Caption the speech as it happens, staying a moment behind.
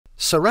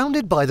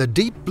Surrounded by the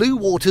deep blue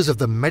waters of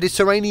the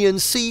Mediterranean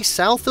Sea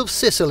south of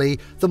Sicily,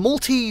 the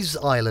Maltese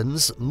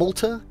islands,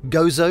 Malta,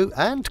 Gozo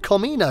and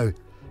Comino,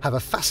 have a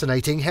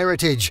fascinating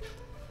heritage.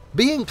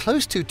 Being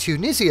close to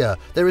Tunisia,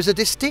 there is a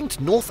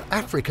distinct North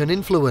African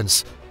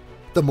influence.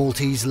 The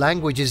Maltese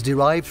language is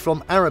derived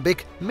from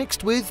Arabic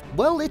mixed with,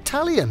 well,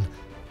 Italian.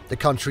 The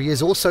country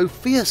is also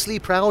fiercely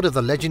proud of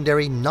the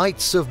legendary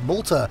Knights of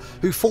Malta,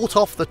 who fought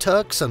off the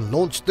Turks and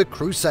launched the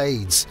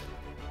Crusades.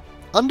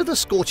 Under the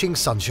scorching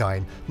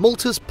sunshine,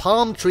 Malta's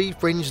palm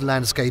tree-fringed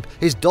landscape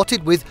is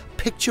dotted with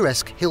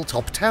picturesque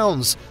hilltop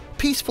towns,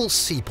 peaceful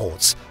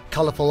seaports,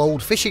 colourful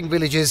old fishing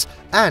villages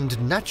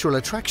and natural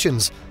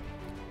attractions.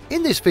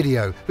 In this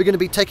video, we're going to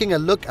be taking a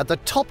look at the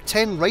top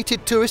 10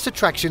 rated tourist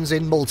attractions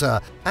in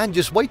Malta, and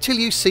just wait till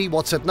you see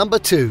what's at number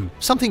 2,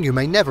 something you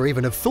may never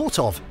even have thought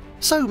of.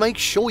 So make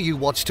sure you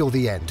watch till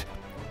the end.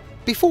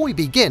 Before we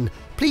begin,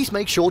 please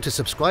make sure to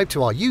subscribe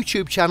to our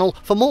YouTube channel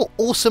for more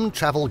awesome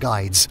travel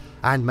guides,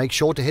 and make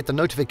sure to hit the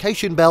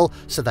notification bell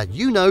so that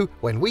you know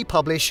when we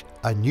publish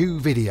a new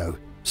video.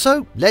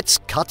 So let's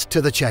cut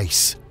to the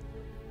chase.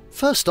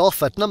 First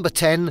off, at number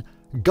 10,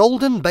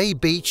 Golden Bay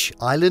Beach,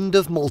 Island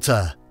of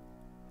Malta.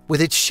 With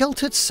its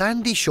sheltered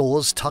sandy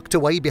shores tucked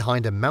away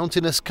behind a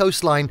mountainous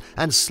coastline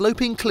and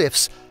sloping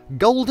cliffs,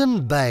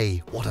 Golden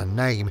Bay, what a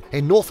name,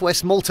 in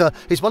northwest Malta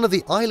is one of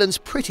the island's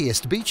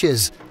prettiest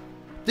beaches.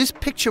 This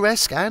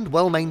picturesque and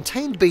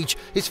well-maintained beach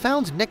is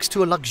found next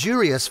to a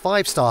luxurious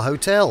 5-star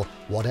hotel.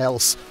 What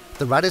else?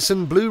 The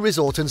Radisson Blu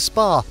Resort and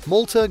Spa,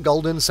 Malta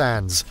Golden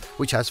Sands,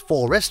 which has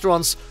 4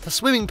 restaurants, a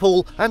swimming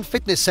pool and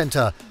fitness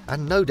centre,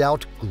 and no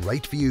doubt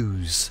great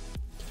views.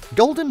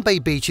 Golden Bay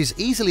Beach is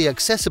easily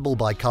accessible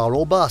by car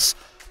or bus.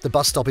 The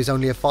bus stop is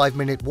only a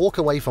 5-minute walk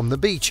away from the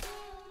beach.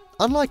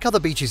 Unlike other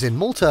beaches in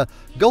Malta,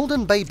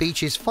 Golden Bay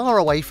Beach is far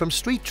away from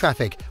street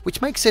traffic,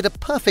 which makes it a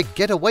perfect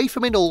getaway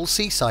from it all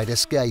seaside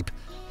escape.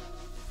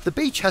 The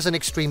beach has an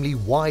extremely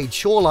wide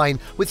shoreline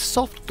with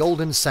soft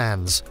golden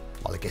sands.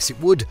 Well, I guess it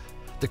would.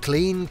 The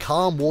clean,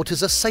 calm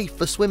waters are safe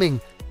for swimming.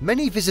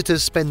 Many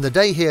visitors spend the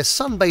day here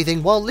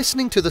sunbathing while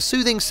listening to the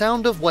soothing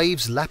sound of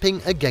waves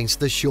lapping against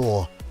the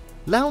shore.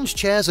 Lounge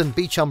chairs and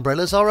beach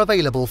umbrellas are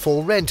available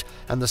for rent,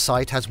 and the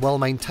site has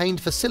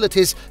well-maintained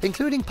facilities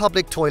including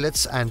public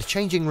toilets and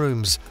changing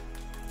rooms.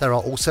 There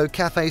are also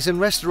cafes and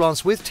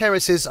restaurants with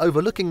terraces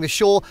overlooking the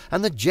shore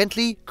and the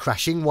gently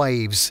crashing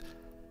waves.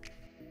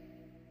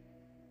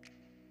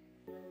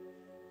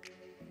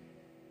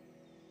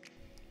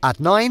 At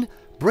 9,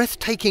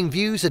 breathtaking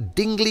views at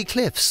Dingli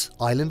Cliffs,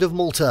 Island of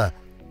Malta.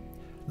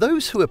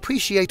 Those who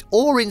appreciate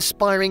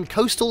awe-inspiring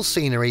coastal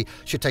scenery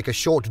should take a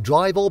short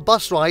drive or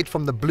bus ride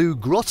from the Blue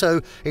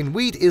Grotto in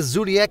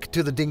Idyllic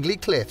to the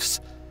Dingli Cliffs.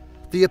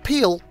 The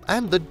appeal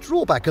and the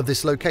drawback of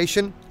this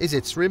location is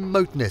its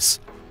remoteness.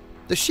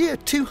 The sheer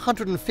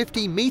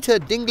 250-metre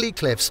Dingli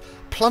Cliffs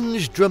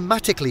plunge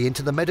dramatically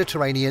into the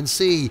Mediterranean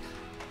Sea,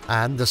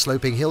 and the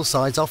sloping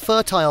hillsides are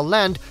fertile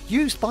land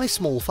used by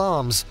small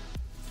farms.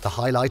 The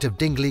highlight of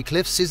Dingli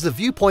Cliffs is the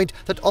viewpoint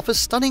that offers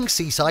stunning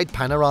seaside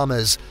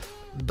panoramas.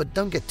 But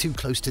don't get too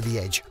close to the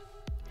edge.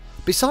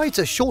 Besides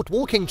a short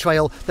walking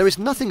trail, there is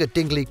nothing at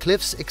Dingli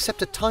Cliffs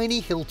except a tiny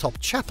hilltop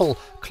chapel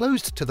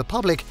closed to the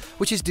public,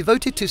 which is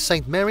devoted to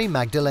St. Mary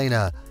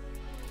Magdalena.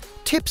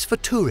 Tips for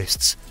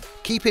tourists.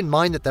 Keep in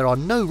mind that there are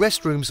no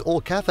restrooms or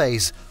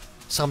cafes.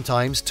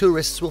 Sometimes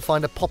tourists will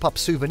find a pop-up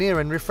souvenir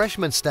and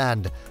refreshment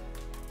stand.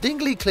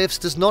 Dingli Cliffs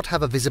does not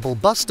have a visible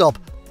bus stop.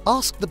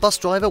 Ask the bus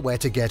driver where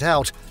to get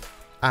out.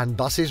 And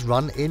buses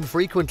run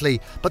infrequently,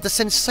 but the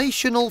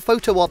sensational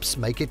photo ops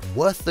make it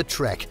worth the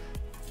trek.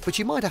 But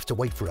you might have to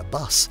wait for a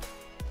bus.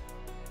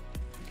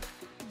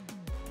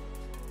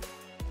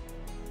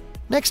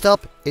 Next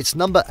up, it's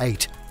number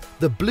 8,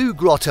 the Blue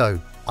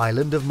Grotto,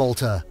 Island of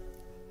Malta.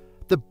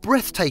 The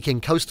breathtaking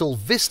coastal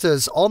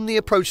vistas on the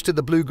approach to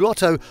the Blue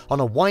Grotto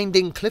on a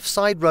winding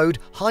cliffside road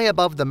high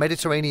above the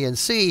Mediterranean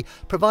Sea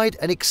provide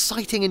an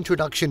exciting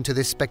introduction to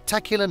this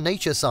spectacular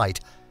nature site.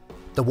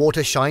 The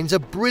water shines a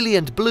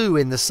brilliant blue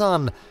in the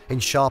sun, in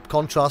sharp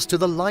contrast to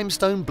the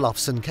limestone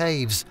bluffs and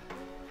caves.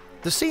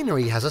 The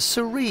scenery has a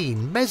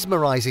serene,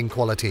 mesmerizing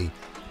quality.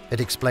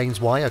 It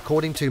explains why,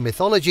 according to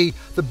mythology,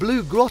 the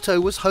Blue Grotto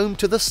was home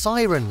to the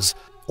sirens,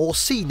 or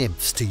sea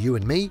nymphs to you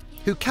and me,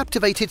 who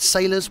captivated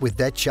sailors with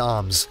their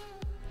charms.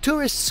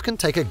 Tourists can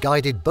take a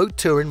guided boat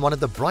tour in one of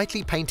the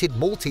brightly painted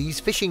Maltese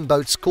fishing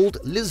boats called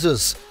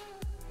Lizus.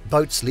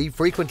 Boats leave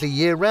frequently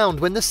year-round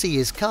when the sea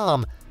is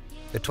calm.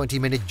 The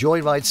 20-minute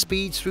joyride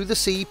speeds through the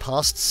sea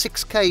past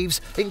 6 caves,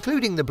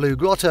 including the Blue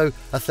Grotto,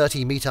 a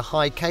 30-metre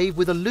high cave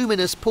with a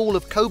luminous pool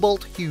of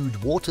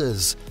cobalt-hued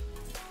waters.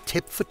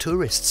 Tip for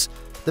tourists.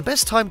 The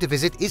best time to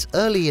visit is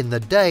early in the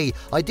day,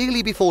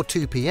 ideally before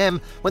 2 p.m,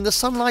 when the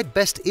sunlight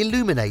best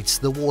illuminates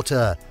the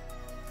water.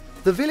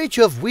 The village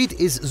of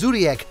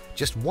Idyllic,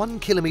 just 1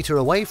 kilometre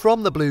away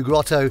from the Blue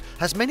Grotto,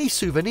 has many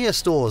souvenir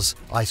stores,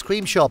 ice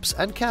cream shops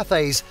and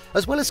cafes,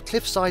 as well as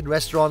cliffside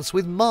restaurants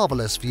with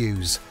marvellous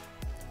views.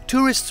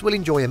 Tourists will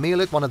enjoy a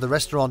meal at one of the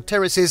restaurant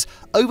terraces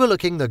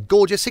overlooking the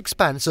gorgeous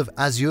expanse of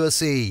Azure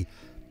Sea.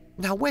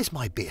 Now, where's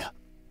my beer?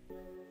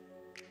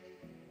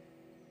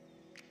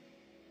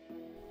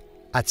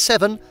 At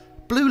 7,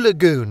 Blue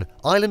Lagoon,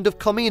 island of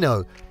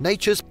Comino,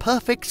 nature's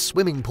perfect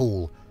swimming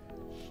pool.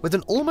 With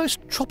an almost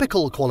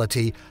tropical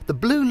quality, the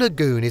Blue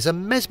Lagoon is a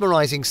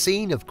mesmerizing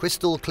scene of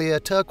crystal clear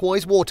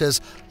turquoise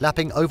waters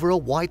lapping over a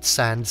white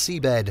sand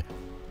seabed.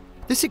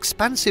 This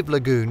expansive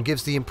lagoon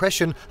gives the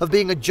impression of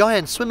being a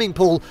giant swimming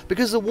pool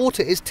because the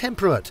water is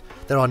temperate,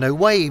 there are no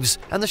waves,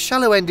 and the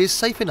shallow end is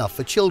safe enough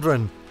for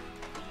children.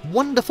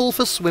 Wonderful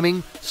for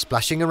swimming,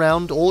 splashing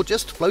around, or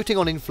just floating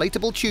on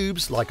inflatable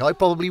tubes like I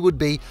probably would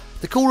be,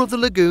 the core of the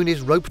lagoon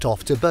is roped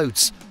off to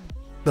boats.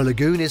 The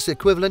lagoon is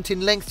equivalent in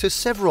length to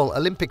several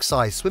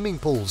Olympic-sized swimming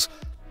pools.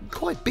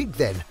 Quite big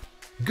then.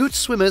 Good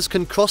swimmers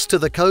can cross to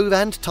the cove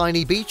and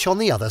tiny beach on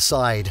the other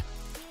side.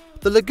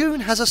 The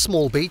lagoon has a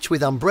small beach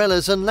with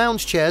umbrellas and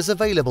lounge chairs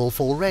available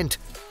for rent.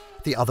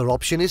 The other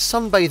option is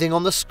sunbathing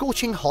on the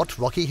scorching hot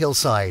rocky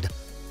hillside.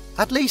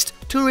 At least,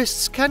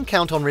 tourists can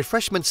count on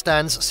refreshment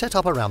stands set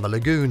up around the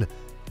lagoon.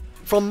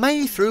 From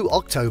May through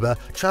October,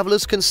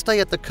 travellers can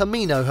stay at the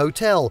Comino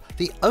Hotel,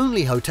 the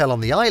only hotel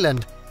on the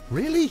island.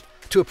 Really?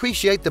 To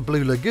appreciate the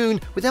Blue Lagoon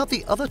without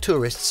the other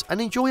tourists and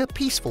enjoy a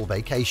peaceful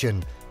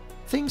vacation.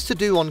 Things to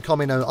do on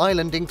Comino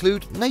Island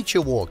include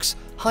nature walks,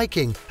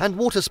 hiking and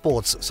water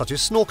sports such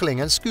as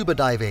snorkeling and scuba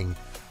diving.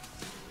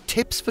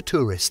 Tips for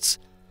tourists.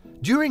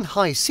 During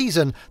high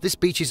season, this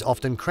beach is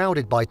often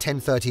crowded by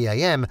 10:30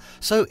 am,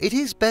 so it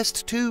is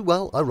best to,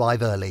 well,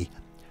 arrive early.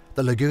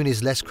 The lagoon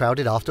is less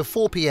crowded after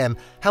 4 pm,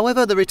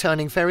 however the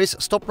returning ferries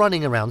stop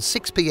running around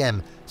 6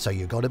 pm, so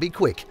you gotta be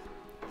quick.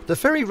 The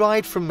ferry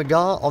ride from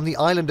Mdina on the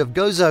island of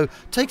Gozo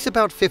takes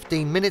about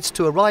 15 minutes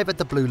to arrive at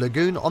the Blue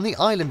Lagoon on the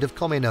island of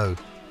Comino.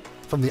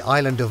 From the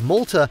island of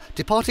Malta,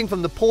 departing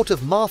from the port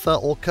of Marfa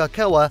or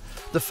Kerkowa,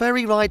 the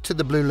ferry ride to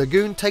the Blue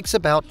Lagoon takes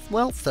about,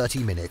 well, 30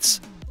 minutes.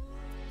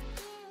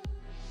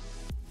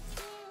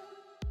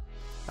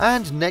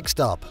 And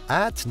next up,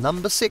 at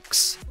number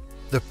 6,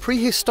 the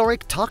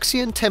prehistoric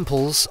Tarxien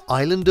Temples,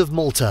 island of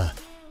Malta.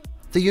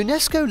 The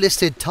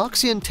UNESCO-listed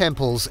Tarxien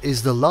Temples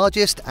is the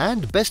largest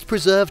and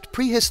best-preserved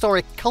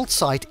prehistoric cult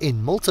site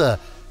in Malta,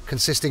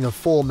 consisting of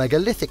 4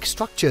 megalithic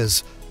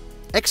structures.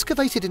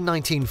 Excavated in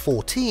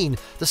 1914,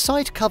 the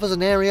site covers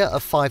an area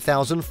of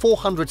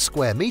 5,400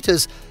 square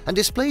meters and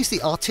displays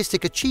the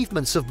artistic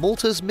achievements of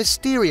Malta's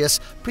mysterious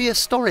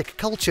prehistoric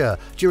culture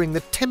during the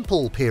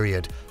Temple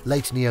period,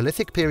 late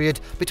Neolithic period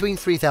between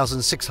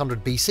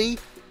 3600 BC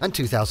and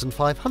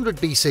 2500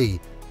 BC.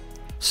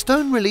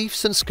 Stone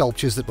reliefs and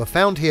sculptures that were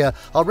found here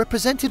are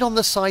represented on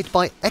the site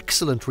by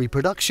excellent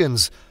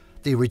reproductions.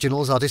 The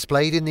originals are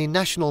displayed in the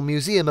National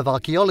Museum of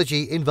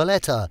Archaeology in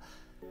Valletta.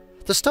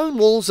 The stone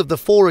walls of the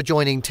 4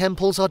 adjoining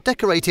temples are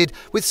decorated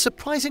with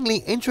surprisingly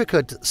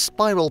intricate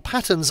spiral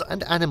patterns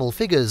and animal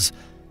figures.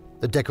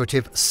 The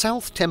decorative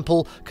South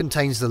Temple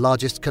contains the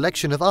largest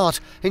collection of art,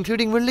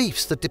 including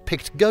reliefs that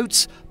depict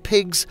goats,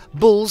 pigs,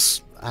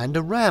 bulls, and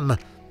a ram.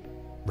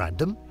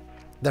 Random?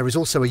 There is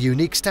also a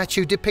unique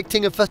statue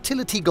depicting a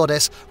fertility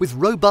goddess with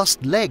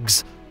robust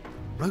legs.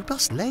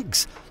 Robust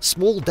legs,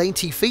 small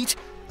dainty feet,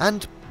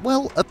 and,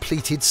 well, a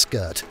pleated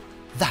skirt.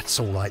 That's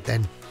all right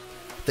then.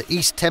 The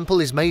East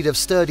Temple is made of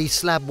sturdy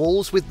slab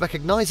walls with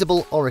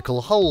recognizable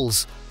oracle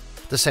holes.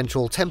 The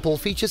central temple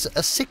features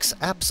a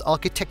 6-apse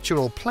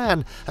architectural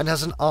plan and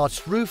has an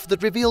arched roof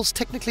that reveals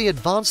technically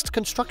advanced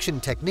construction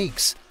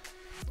techniques.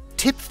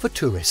 Tip for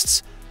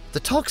tourists. The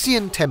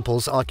Tarxien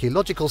Temple's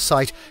archaeological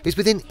site is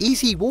within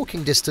easy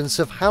walking distance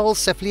of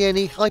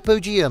Saflieni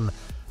Hypogeum.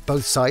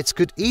 Both sites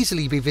could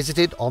easily be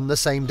visited on the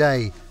same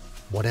day,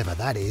 whatever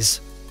that is.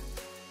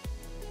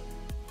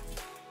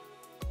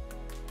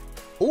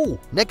 Oh,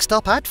 next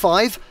up at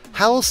 5,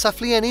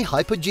 Saflieni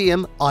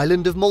Hypogeum,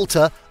 island of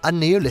Malta, a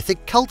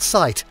Neolithic cult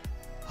site.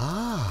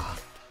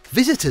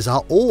 Visitors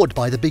are awed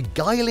by the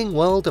beguiling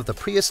world of the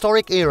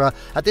prehistoric era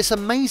at this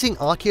amazing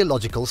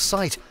archaeological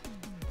site.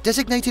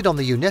 Designated on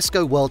the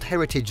UNESCO World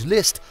Heritage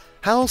List,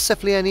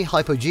 Saflieni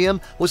Hypogeum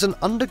was an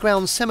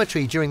underground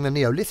cemetery during the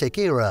Neolithic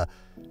era.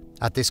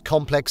 At this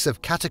complex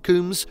of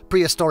catacombs,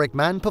 prehistoric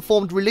man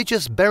performed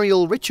religious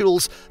burial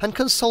rituals and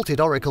consulted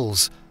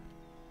oracles.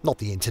 Not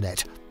the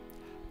internet.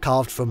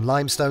 Carved from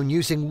limestone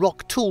using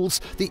rock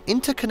tools, the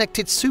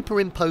interconnected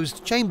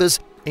superimposed chambers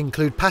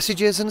include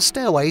passages and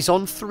stairways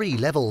on 3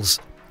 levels.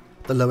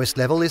 The lowest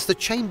level is the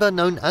chamber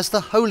known as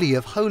the Holy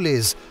of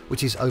Holies,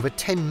 which is over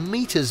 10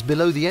 meters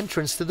below the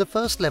entrance to the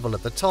first level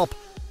at the top.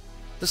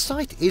 The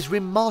site is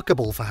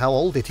remarkable for how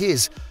old it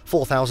is,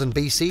 4000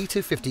 BC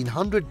to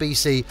 1500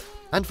 BC,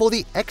 and for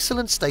the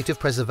excellent state of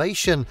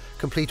preservation,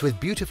 complete with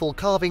beautiful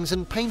carvings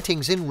and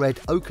paintings in red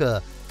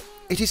ochre.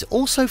 It is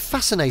also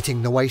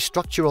fascinating the way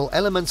structural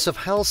elements of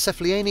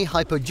Saflieni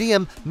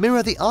Hypogeum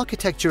mirror the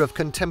architecture of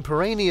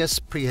contemporaneous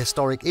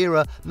prehistoric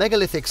era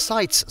megalithic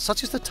sites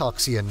such as the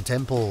Tarxien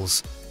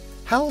Temples.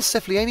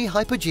 Saflieni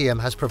Hypogeum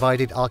has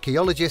provided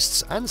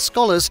archaeologists and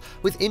scholars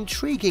with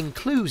intriguing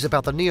clues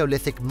about the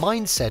Neolithic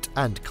mindset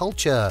and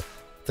culture.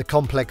 The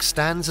complex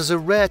stands as a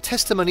rare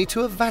testimony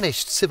to a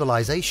vanished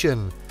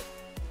civilization.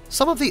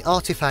 Some of the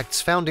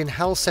artifacts found in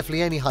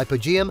Saflieni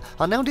Hypogeum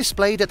are now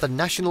displayed at the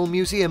National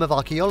Museum of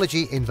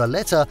Archaeology in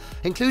Valletta,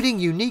 including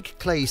unique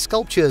clay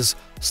sculptures,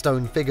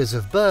 stone figures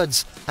of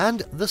birds,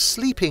 and the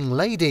Sleeping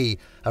Lady,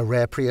 a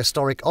rare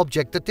prehistoric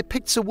object that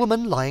depicts a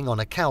woman lying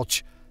on a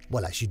couch.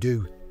 Well, as you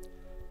do.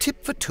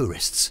 Tip for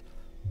tourists: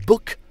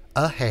 book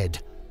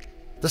ahead.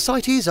 The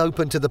site is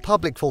open to the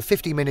public for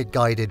 50-minute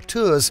guided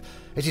tours.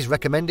 It is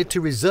recommended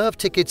to reserve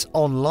tickets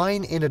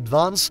online in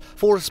advance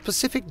for a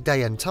specific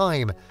day and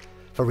time.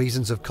 For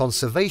reasons of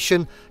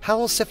conservation,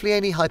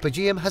 Saflieni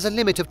Hypogeum has a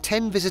limit of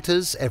 10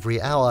 visitors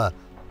every hour.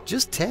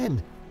 Just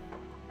 10.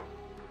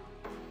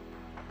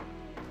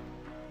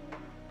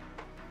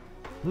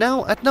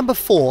 Now at number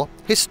 4,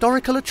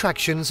 historical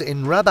attractions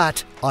in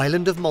Rabat,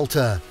 island of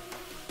Malta.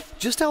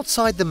 Just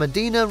outside the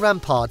Mdina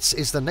ramparts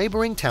is the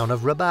neighbouring town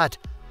of Rabat.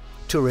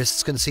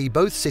 Tourists can see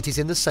both cities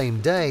in the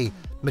same day.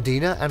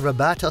 Mdina and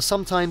Rabat are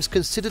sometimes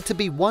considered to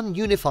be one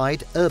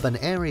unified urban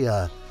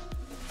area.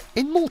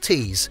 In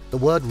Maltese, the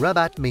word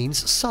Rabat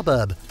means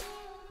suburb.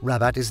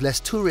 Rabat is less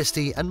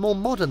touristy and more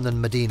modern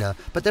than Mdina,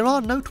 but there are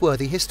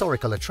noteworthy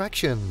historical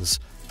attractions.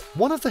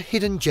 One of the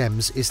hidden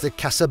gems is the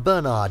Casa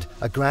Bernard,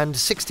 a grand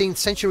 16th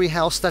century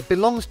house that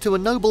belonged to a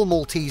noble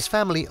Maltese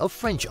family of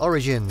French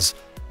origins.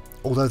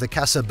 Although the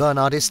Casa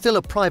Bernard is still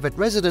a private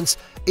residence,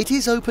 it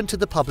is open to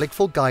the public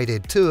for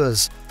guided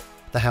tours.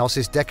 The house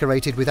is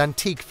decorated with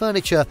antique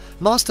furniture,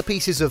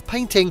 masterpieces of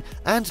painting,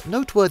 and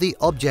noteworthy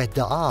objets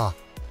d'art.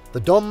 The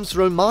Domus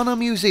Romana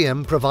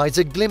Museum provides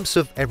a glimpse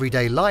of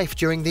everyday life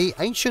during the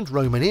ancient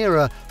Roman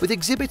era, with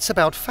exhibits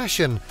about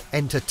fashion,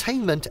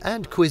 entertainment,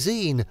 and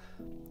cuisine.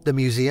 The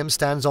museum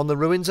stands on the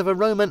ruins of a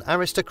Roman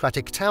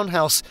aristocratic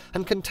townhouse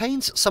and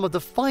contains some of the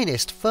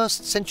finest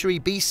 1st century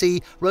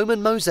BC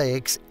Roman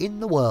mosaics in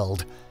the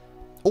world.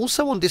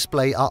 Also on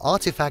display are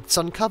artifacts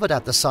uncovered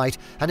at the site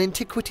and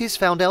antiquities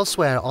found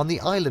elsewhere on the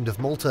island of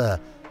Malta.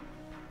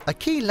 A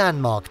key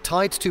landmark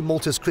tied to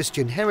Malta's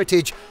Christian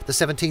heritage, the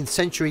 17th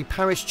century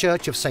parish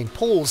church of St.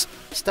 Paul's,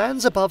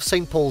 stands above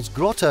St. Paul's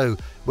Grotto,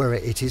 where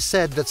it is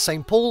said that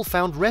St. Paul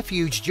found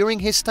refuge during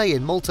his stay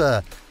in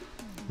Malta.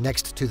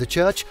 Next to the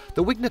church,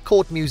 the Wigner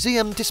Court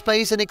Museum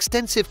displays an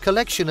extensive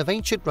collection of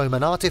ancient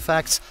Roman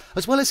artifacts,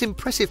 as well as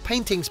impressive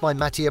paintings by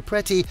Mattia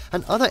Preti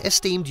and other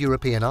esteemed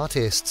European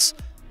artists.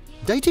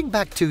 Dating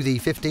back to the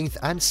 15th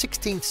and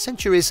 16th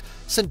centuries,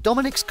 St.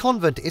 Dominic's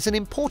Convent is an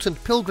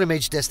important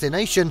pilgrimage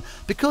destination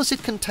because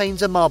it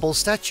contains a marble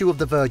statue of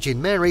the Virgin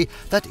Mary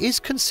that is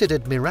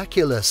considered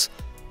miraculous.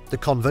 The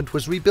convent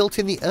was rebuilt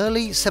in the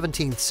early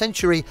 17th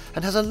century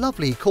and has a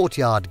lovely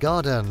courtyard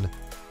garden.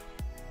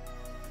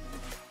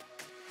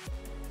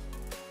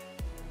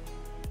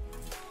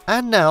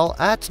 And now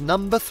at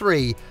number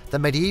 3, the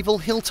medieval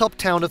hilltop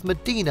town of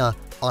Mdina,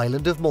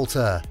 island of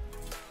Malta.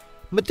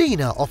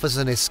 Mdina offers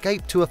an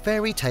escape to a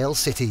fairy tale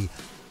city.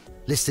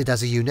 Listed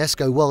as a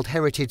UNESCO World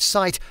Heritage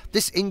Site,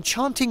 this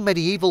enchanting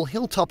medieval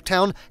hilltop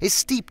town is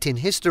steeped in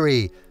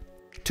history.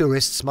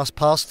 Tourists must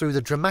pass through the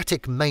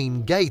dramatic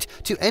main gate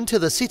to enter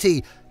the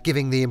city,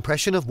 giving the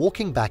impression of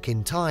walking back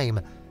in time.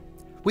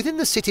 Within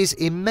the city's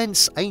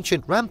immense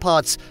ancient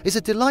ramparts is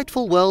a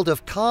delightful world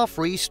of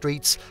car-free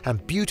streets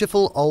and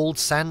beautiful old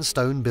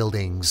sandstone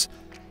buildings.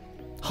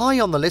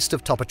 High on the list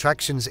of top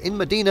attractions in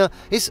Mdina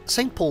is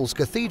St. Paul's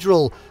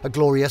Cathedral, a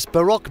glorious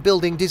Baroque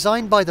building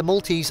designed by the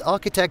Maltese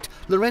architect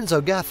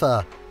Lorenzo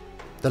Gaffa.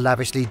 The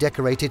lavishly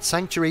decorated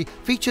sanctuary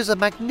features a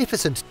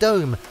magnificent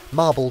dome,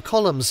 marble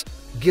columns,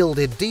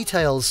 gilded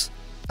details,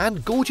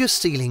 and gorgeous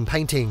ceiling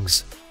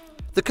paintings.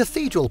 The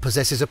cathedral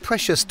possesses a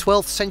precious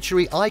 12th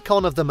century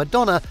icon of the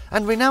Madonna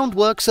and renowned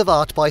works of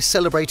art by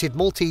celebrated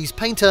Maltese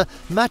painter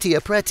Mattia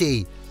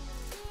Preti.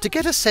 To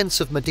get a sense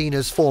of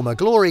Mdina's former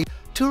glory,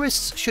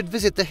 tourists should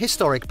visit the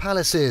historic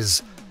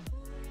palaces.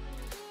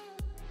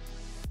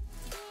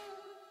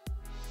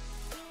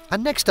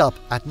 And next up,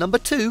 at number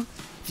 2,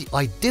 the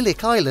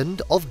idyllic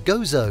island of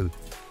Gozo.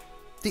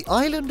 The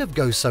island of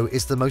Gozo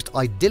is the most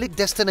idyllic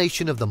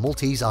destination of the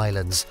Maltese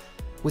islands.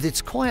 With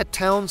its quiet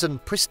towns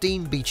and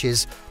pristine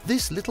beaches,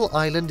 this little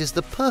island is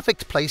the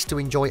perfect place to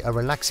enjoy a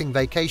relaxing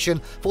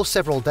vacation for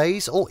several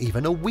days or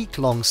even a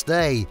week-long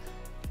stay.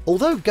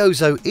 Although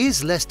Gozo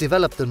is less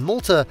developed than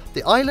Malta,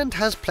 the island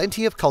has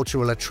plenty of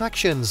cultural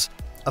attractions.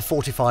 A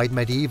fortified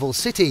medieval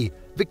city,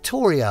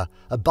 Victoria,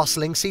 a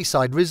bustling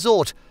seaside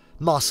resort,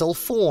 Marcel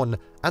Faun,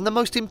 and the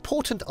most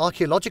important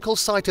archaeological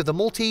site of the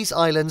Maltese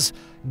islands,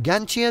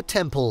 Gantia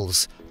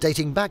temples,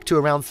 dating back to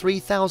around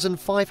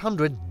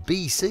 3500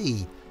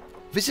 BC.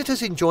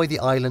 Visitors enjoy the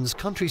island's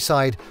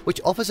countryside,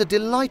 which offers a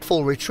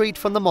delightful retreat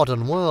from the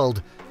modern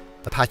world.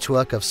 A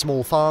patchwork of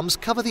small farms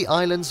cover the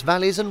island's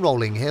valleys and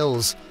rolling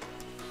hills.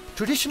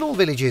 Traditional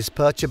villages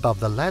perch above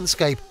the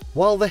landscape,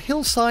 while the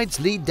hillsides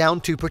lead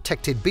down to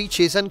protected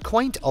beaches and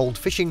quaint old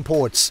fishing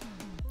ports.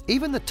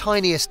 Even the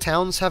tiniest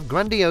towns have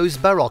grandiose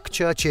Baroque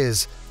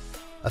churches.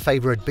 A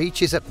favourite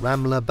beach is at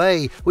Ramla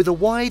Bay, with a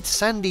wide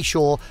sandy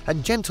shore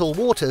and gentle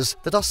waters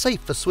that are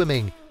safe for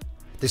swimming.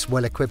 This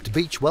well-equipped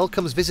beach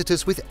welcomes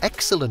visitors with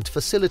excellent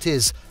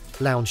facilities: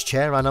 lounge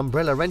chair and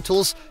umbrella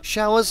rentals,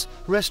 showers,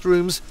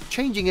 restrooms,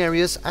 changing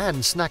areas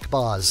and snack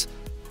bars.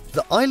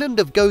 The island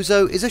of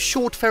Gozo is a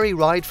short ferry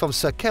ride from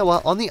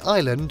Cerchewa on the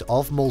island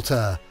of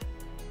Malta.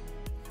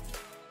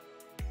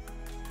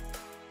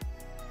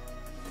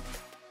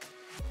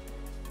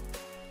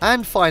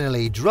 And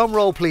finally,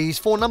 drumroll please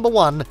for number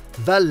 1,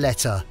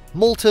 Valletta,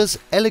 Malta's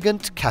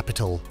elegant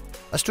capital.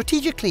 A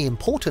strategically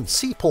important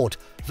seaport,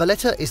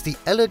 Valletta is the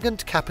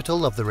elegant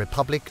capital of the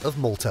Republic of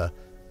Malta.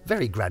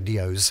 Very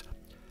grandiose.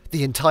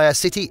 The entire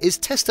city is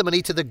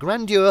testimony to the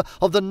grandeur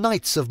of the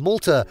Knights of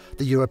Malta,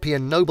 the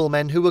European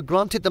noblemen who were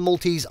granted the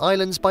Maltese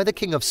islands by the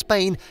King of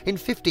Spain in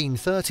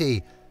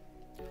 1530.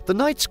 The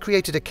Knights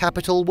created a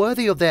capital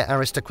worthy of their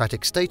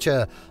aristocratic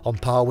stature, on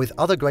par with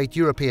other great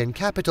European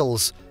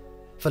capitals.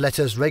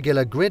 Valletta's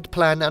regular grid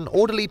plan and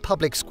orderly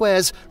public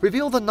squares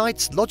reveal the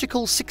Knights'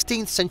 logical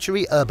 16th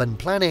century urban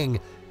planning.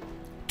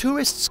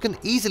 Tourists can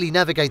easily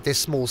navigate this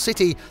small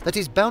city that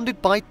is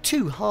bounded by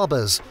 2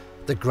 harbours,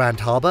 the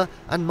Grand Harbour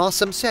and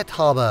Marsamxett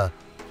Harbour.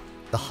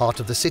 The heart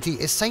of the city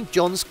is St.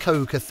 John's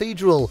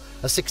Co-Cathedral,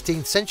 a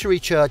 16th century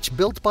church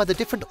built by the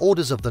different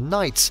orders of the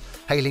Knights,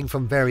 hailing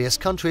from various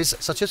countries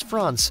such as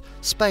France,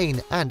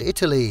 Spain and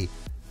Italy.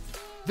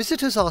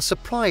 Visitors are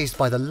surprised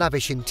by the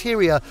lavish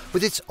interior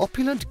with its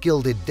opulent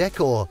gilded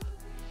decor.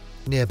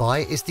 Nearby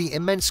is the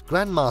immense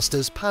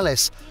Grandmaster's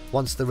Palace,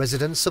 once the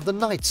residence of the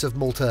Knights of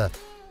Malta.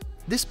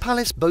 This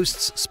palace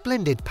boasts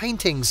splendid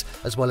paintings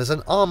as well as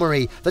an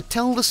armoury that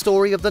tell the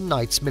story of the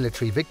Knights'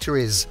 military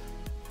victories.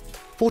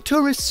 For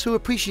tourists who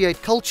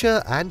appreciate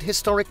culture and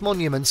historic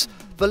monuments,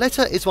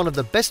 Valletta is one of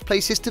the best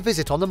places to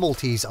visit on the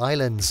Maltese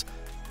islands.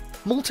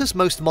 Malta's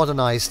most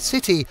modernised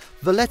city,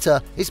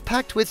 Valletta is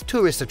packed with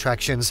tourist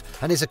attractions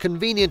and is a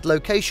convenient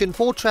location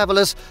for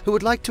travellers who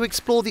would like to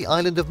explore the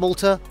island of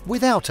Malta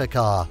without a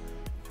car.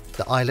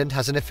 The island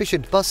has an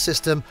efficient bus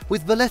system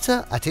with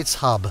Valletta at its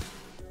hub.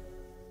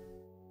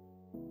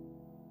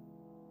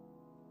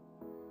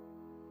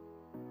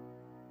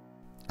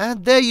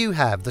 And there you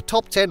have the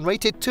top 10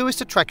 rated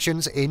tourist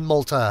attractions in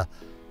Malta.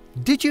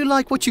 Did you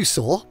like what you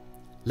saw?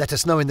 Let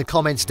us know in the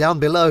comments down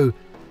below.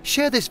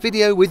 Share this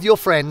video with your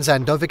friends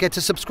and don't forget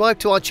to subscribe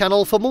to our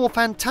channel for more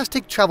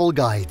fantastic travel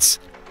guides.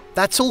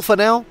 That's all for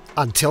now,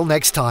 until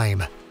next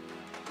time.